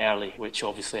in early, which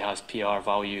obviously has PR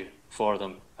value for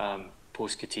them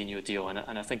post-Coutinho deal.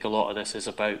 And I think a lot of this is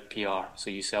about PR. So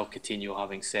you sell Coutinho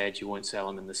having said you won't sell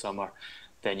him in the summer,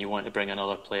 then you want to bring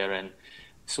another player in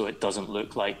so it doesn't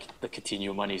look like the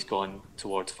Coutinho money's gone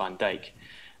towards Van Dijk.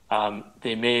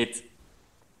 They made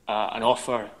an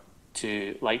offer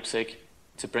to Leipzig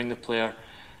to bring the player.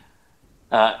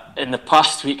 In the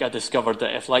past week, I discovered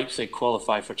that if Leipzig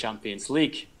qualify for Champions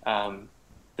League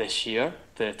this year,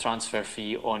 the transfer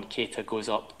fee on Keita goes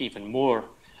up even more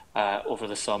over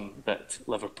the sum that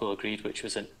Liverpool agreed, which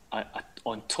was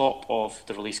on top of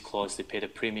the release clause. They paid a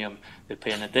premium. They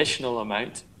pay an additional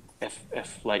amount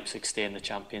if Leipzig stay in the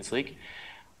Champions League.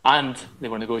 And they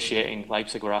were negotiating,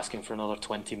 Leipzig were asking for another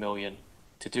 20 million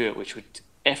to do it, which would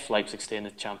if Leipzig stay in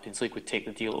the Champions League, would take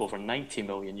the deal over €90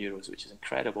 million, which is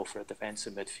incredible for a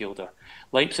defensive midfielder.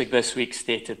 Leipzig this week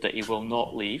stated that he will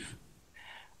not leave,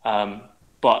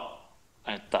 but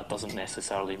that doesn't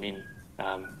necessarily mean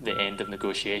the end of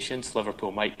negotiations.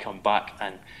 Liverpool might come back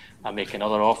and make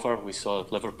another offer. We saw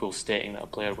Liverpool stating that a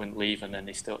player wouldn't leave, and then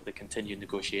they continued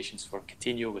negotiations for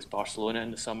Coutinho with Barcelona in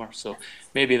the summer. So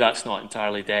maybe that's not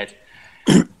entirely dead.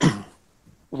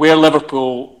 Where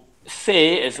Liverpool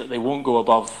say is that they won't go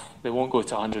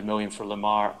to 100 million for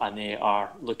Lamar, and they are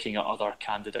looking at other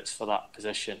candidates for that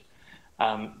position.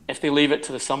 If they leave it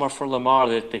to the summer for Lamar,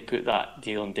 they put that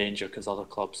deal in danger because other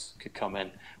clubs could come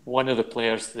in. One of the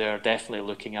players they're definitely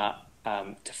looking at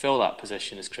to fill that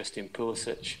position is Christian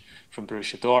Pulisic from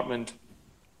Borussia Dortmund.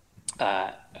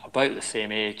 About the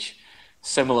same age,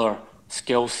 similar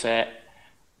skill set,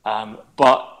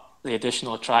 but the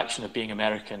additional attraction of being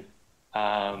American.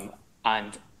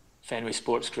 And Fenway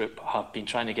Sports Group have been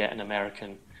trying to get an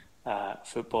American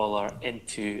footballer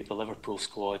into the Liverpool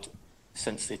squad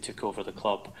since they took over the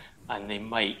club, and they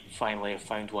might finally have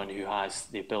found one who has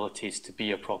the abilities to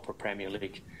be a proper Premier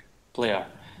League player.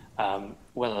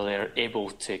 Whether they're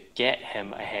able to get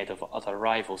him ahead of other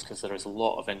rivals, because there is a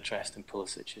lot of interest in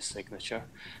Pulisic's signature,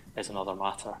 is another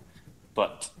matter.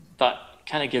 But that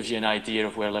kind of gives you an idea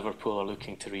of where Liverpool are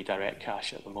looking to redirect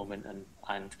cash at the moment.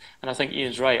 And I think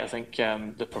Ian's right. I think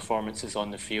the performances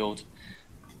on the field,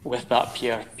 with that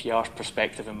PR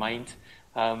perspective in mind,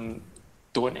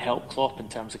 don't help Klopp in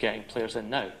terms of getting players in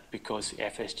now, because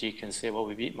FSG can say, well,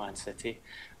 we beat Man City.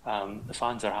 The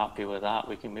fans are happy with that.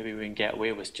 Maybe we can get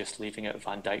away with just leaving out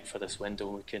Van Dijk for this window,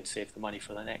 and we can save the money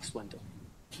for the next window.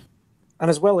 And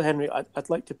as well, Henry, I'd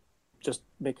like to just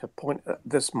make a point at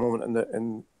this moment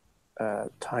in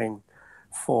time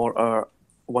for our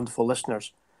wonderful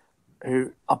listeners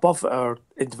who, above our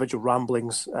individual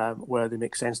ramblings, where they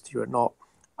make sense to you or not,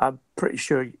 I'm pretty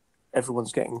sure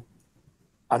everyone's getting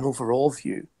an overall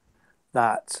view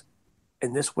that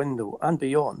in this window and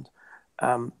beyond,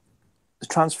 the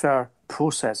transfer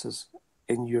processes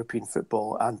in European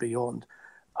football and beyond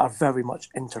are very much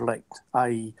interlinked,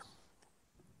 i.e.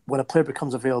 when a player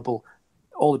becomes available,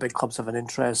 all the big clubs have an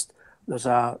interest. There's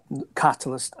a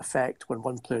catalyst effect when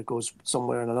one player goes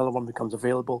somewhere and another one becomes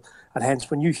available. And hence,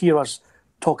 when you hear us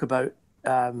talk about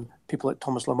people like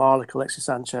Thomas Lamar, like Alexis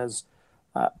Sanchez,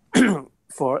 and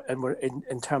we're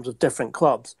in terms of different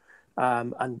clubs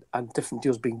and different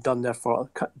deals being done,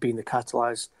 therefore being the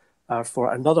catalyst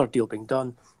for another deal being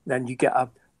done, then you get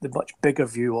the much bigger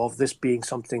view of this being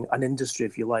something, an industry,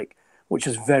 if you like, which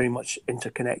is very much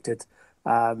interconnected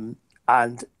and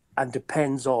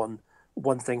depends on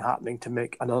one thing happening to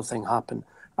make another thing happen.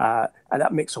 And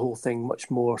that makes the whole thing much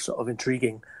more sort of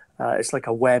intriguing. It's like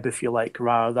a web, if you like,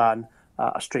 rather than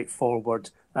a straightforward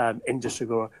industry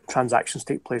where transactions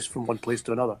take place from one place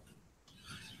to another.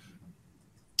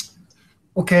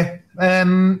 Okay.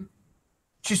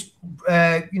 Just,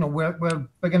 we're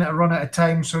beginning to run out of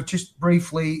time. So just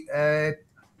briefly,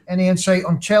 any insight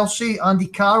on Chelsea? Andy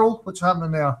Carroll, what's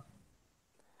happening there?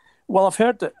 Well, I've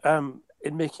heard that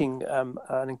in making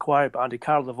an inquiry about Andy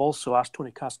Carroll, they've also asked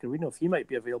Tony Cascarino if he might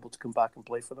be available to come back and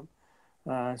play for them.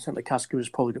 Certainly Cascarino's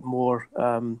probably got more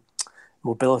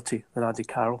mobility than Andy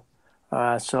Carroll.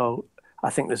 So I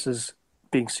think this is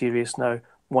being serious now.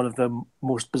 One of the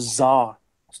most bizarre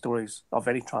stories of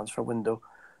any transfer window,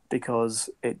 because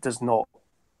it does not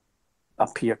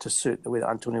appear to suit the way that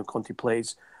Antonio Conte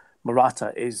plays.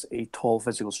 Morata is a tall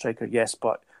physical striker, yes,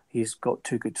 but he's got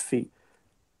 2 good feet.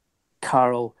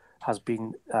 Carroll has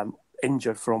been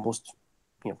injured for almost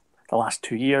the last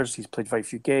 2 years. He's played very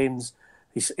few games.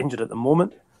 He's injured at the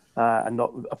moment and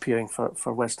not appearing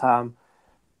for West Ham.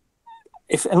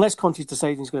 Unless Conte's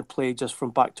deciding he's going to play just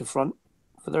from back to front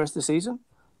for the rest of the season,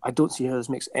 I don't see how this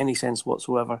makes any sense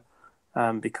whatsoever,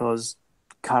 because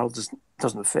Carroll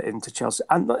doesn't fit into Chelsea.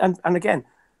 And again,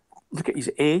 look at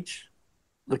his age,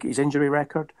 look at his injury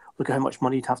record, look at how much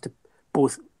money he'd have to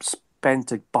both spend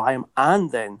to buy him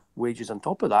and then wages on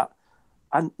top of that.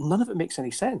 And none of it makes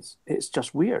any sense. It's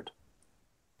just weird.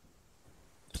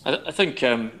 I think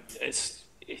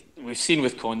we've seen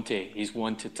with Conte, he's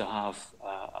wanted to have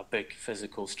a big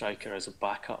physical striker as a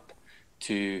backup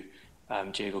to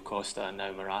Diego Costa and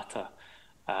now Morata.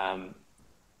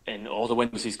 In all the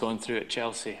windows he's gone through at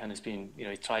Chelsea, and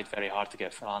he tried very hard to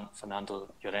get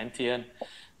Fernando Llorente in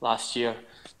last year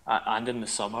and in the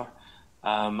summer.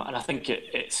 And I think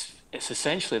it's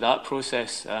essentially that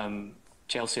process.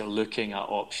 Chelsea are looking at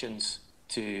options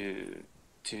to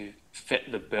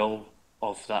fit the bill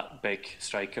that big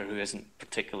striker who isn't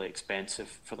particularly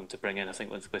expensive for them to bring in. I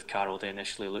think with Carroll, they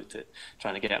initially looked at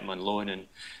trying to get him on loan,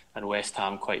 and West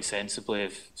Ham quite sensibly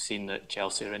have seen that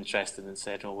Chelsea are interested and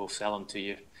said, "Oh, we'll sell him to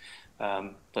you.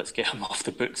 Let's get him off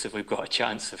the books if we've got a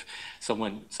chance of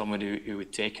someone who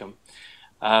would take him."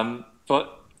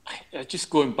 But just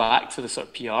going back to the sort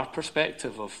of PR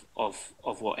perspective of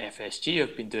what FSG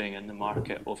have been doing in the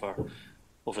market over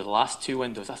the last two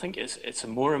windows, I think it's a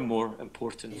more and more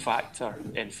important factor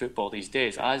in football these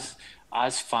days.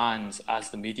 As fans, as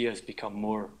the media has become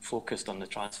more focused on the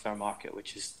transfer market,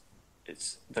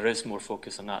 there is more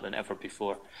focus on that than ever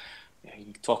before.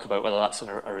 You can talk about whether that's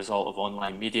a result of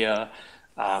online media.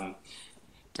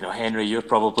 Henry, you're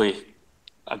probably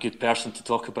a good person to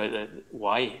talk about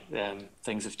why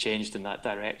things have changed in that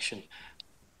direction.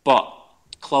 But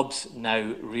clubs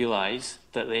now realise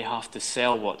that they have to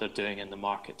sell what they're doing in the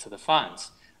market to the fans.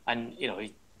 And,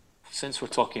 since we're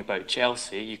talking about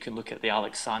Chelsea, you can look at the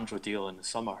Alexandro deal in the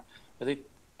summer.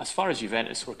 As far as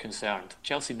Juventus were concerned,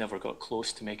 Chelsea never got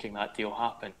close to making that deal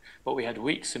happen. But we had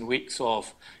weeks and weeks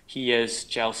of, he is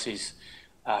Chelsea's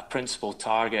principal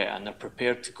target, and they're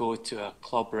prepared to go to a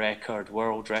club record,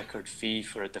 world record fee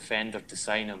for a defender to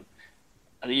sign him.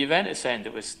 At the Juventus end,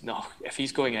 it was, no, if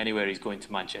he's going anywhere, he's going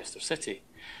to Manchester City.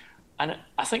 And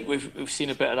I think we've seen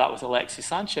a bit of that with Alexis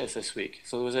Sanchez this week.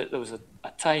 So there was a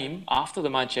time after the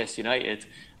Manchester United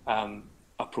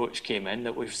approach came in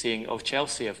that we're seeing,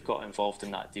 Chelsea have got involved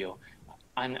in that deal.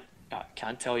 And I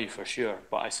can't tell you for sure,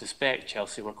 but I suspect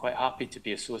Chelsea were quite happy to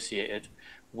be associated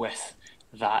with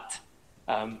that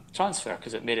transfer,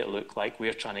 because it made it look like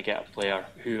we're trying to get a player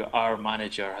who our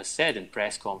manager has said in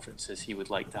press conferences he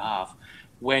would like to have.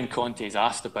 When Conte's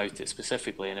asked about it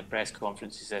specifically in a press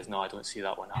conference, he says, "No, I don't see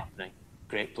that one happening.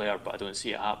 Great player, but I don't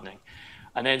see it happening."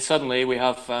 And then suddenly we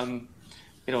have,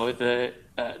 the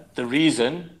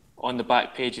reason on the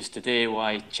back pages today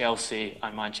why Chelsea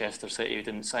and Manchester City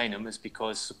didn't sign him is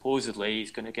because supposedly he's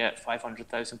going to get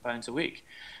 £500,000 a week.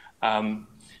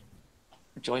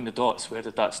 Join the dots. Where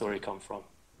did that story come from?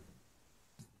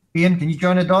 Ian, can you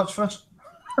join the dots for us?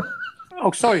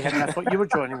 Oh, sorry, Henry, I thought you were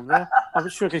joining them there. I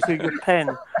was sure to see your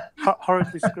pen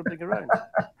hurriedly scribbling around.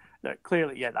 No,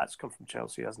 clearly, that's come from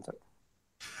Chelsea, hasn't it?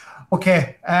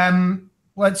 Okay,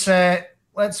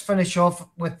 let's finish off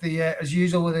with the as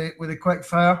usual with a quick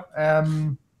fire.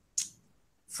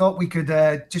 Thought we could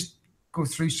just go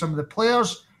through some of the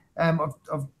players.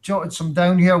 I've jotted some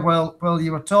down here while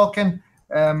you were talking,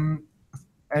 and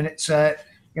it's do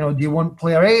you want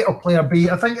player A or player B?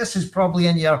 I think this is probably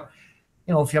in your.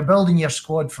 If you're building your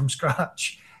squad from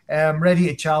scratch, ready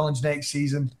to challenge next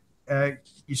season,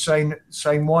 you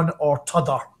sign one or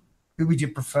t'other. Who would you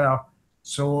prefer?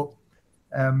 So,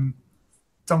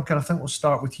 Duncan, I think we'll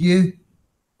start with you.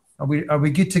 Are we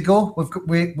good to go?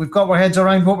 We've got our heads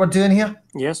around what we're doing here.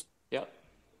 Yes. Yeah.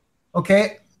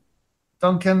 Okay,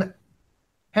 Duncan,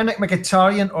 Henrik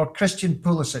Mkhitaryan or Christian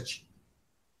Pulisic?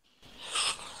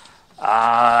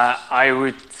 I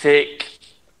would take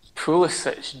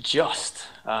Pulisic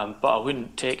but I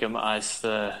wouldn't take him as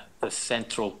the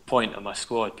central point of my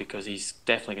squad, because he's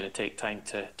definitely going to take time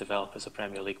to develop as a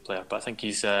Premier League player. But I think he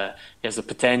has the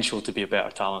potential to be a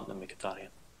better talent than Mkhitaryan.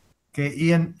 Okay,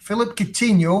 Ian, Philip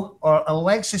Coutinho or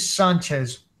Alexis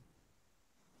Sanchez?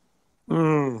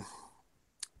 I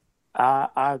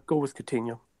go with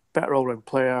Coutinho. Better all-round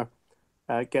player,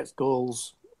 gets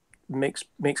goals, makes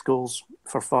goals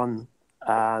for fun,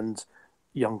 and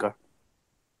younger.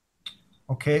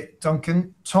 Okay,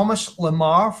 Duncan, Thomas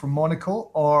Lemar from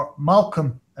Monaco or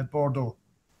Malcolm at Bordeaux?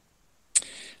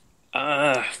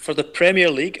 For the Premier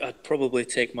League, I'd probably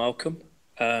take Malcolm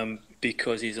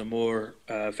because he's a more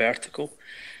vertical,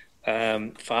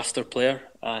 faster player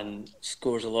and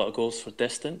scores a lot of goals for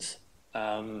distance.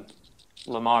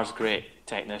 Lamar's great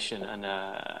technician, and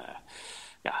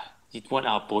you'd want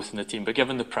to have both in the team. But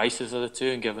given the prices of the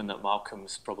two, and given that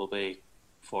Malcolm's probably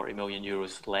 €40 million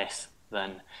less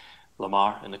than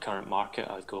Lamar in the current market,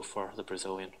 I'd go for the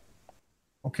Brazilian.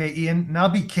 Okay, Ian,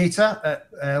 Naby Keita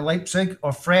at Leipzig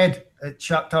or Fred at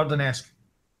Shakhtar Donetsk?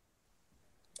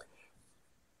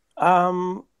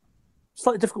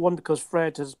 Slightly difficult one, because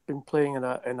Fred has been playing in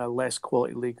a less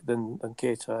quality league than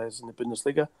Keita is in the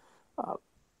Bundesliga.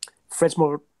 Fred's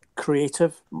more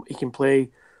creative. He can play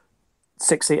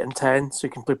 6, 8 and 10, so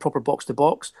he can play proper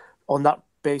box-to-box. On that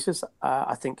basis,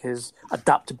 I think his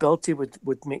adaptability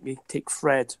would make me take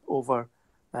Fred over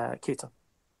Keita.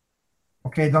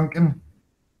 Okay, Duncan.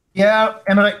 Yeah,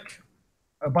 Emmerich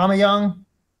Aubameyang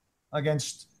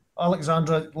against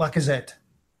Alexandre Lacazette.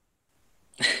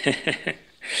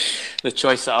 The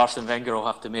choice that Arsene Wenger will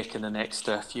have to make in the next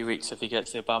few weeks if he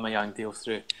gets the Aubameyang deal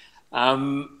through.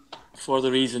 For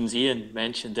the reasons Ian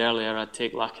mentioned earlier, I'd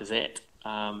take Lacazette,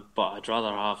 but I'd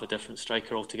rather have a different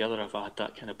striker altogether if I had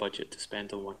that kind of budget to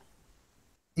spend on one.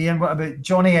 Ian, what about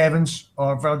Johnny Evans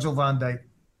or Virgil van Dijk?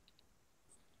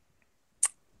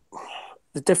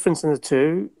 The difference in the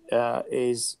two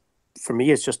is, for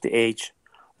me, is just the age.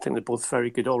 I think they're both very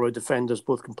good all-round defenders,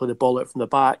 both can play the ball out from the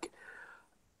back.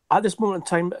 At this moment in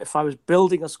time, if I was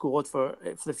building a squad for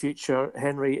the future,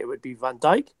 Henry, it would be Van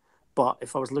Dijk. But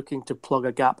if I was looking to plug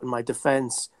a gap in my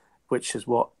defence, which is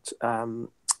what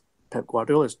Pep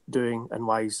Guardiola is doing and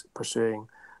why he's pursuing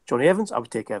Johnny Evans, I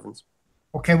would take Evans.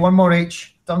 Okay, one more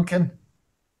H. Duncan.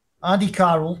 Andy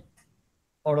Carroll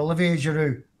or Olivier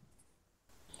Giroud?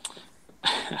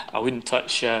 I wouldn't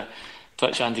touch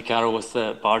Andy Carroll with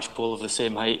the barge pole of the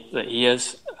same height that he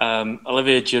is.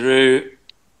 Olivier Giroud,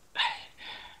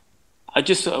 I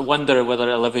just wonder whether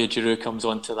Olivier Giroud comes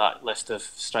onto that list of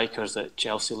strikers that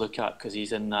Chelsea look at, because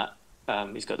he's in that.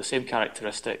 He's got the same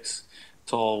characteristics: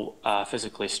 tall,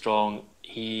 physically strong.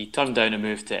 He turned down a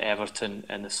move to Everton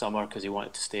in the summer because he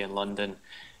wanted to stay in London.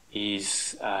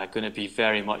 He's going to be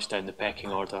very much down the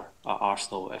pecking order at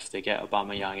Arsenal if they get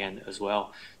Aubameyang in as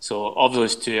well. So of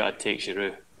those two, I'd take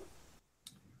Giroud.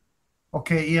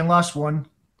 Okay, Ian, last one.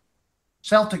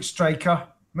 Celtic striker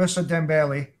Moussa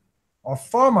Dembele or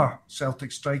former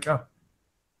Celtic striker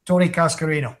Tony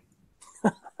Cascarino?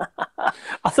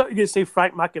 I thought you were going to say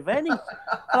Frank McAvenny.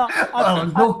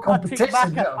 There's no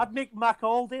competition. I'd make Mac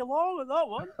all day long on that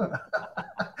one.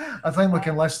 I think we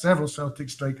can list several Celtic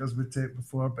strikers we've taken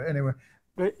before, but anyway.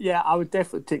 But yeah, I would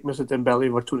definitely take Moussa Dembele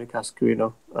over Tony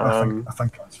Cascarino. I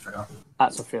think that's fair.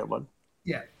 That's a fair one.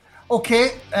 Yeah.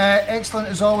 Okay, excellent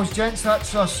as always, gents.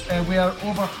 That's us. We are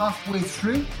over halfway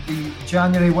through the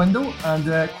January window,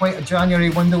 and quite a January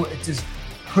window it is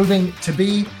proving to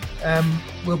be.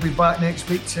 We'll be back next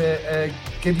week to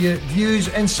give you views,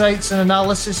 insights and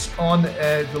analysis on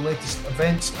the latest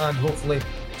events, and hopefully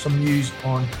some news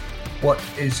on what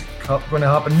is going to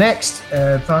happen next.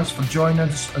 Thanks for joining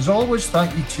us as always.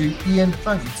 Thank you to Ian,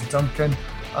 thank you to Duncan,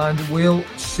 and we'll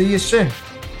see you soon.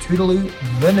 Toodaloo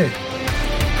the new.